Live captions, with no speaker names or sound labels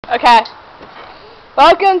Okay.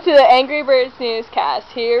 Welcome to the Angry Birds newscast.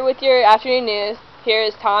 Here with your afternoon news, here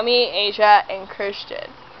is Tommy, Asia, and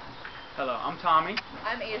Christian. Hello, I'm Tommy.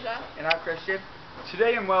 I'm Asia. And I'm Christian.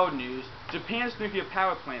 Today in world news, Japan's nuclear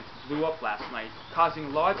power plant blew up last night,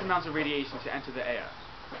 causing large amounts of radiation to enter the air.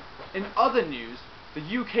 In other news, the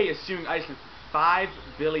UK is suing Iceland for $5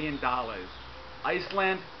 billion.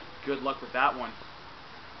 Iceland, good luck with that one.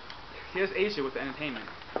 Here's Asia with the entertainment.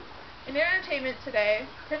 In entertainment today,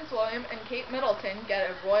 Prince William and Kate Middleton get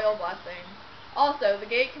a royal blessing. Also, the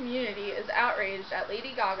gay community is outraged at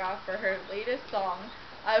Lady Gaga for her latest song,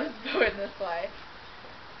 I Was Born This Way.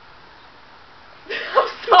 I'm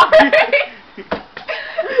sorry!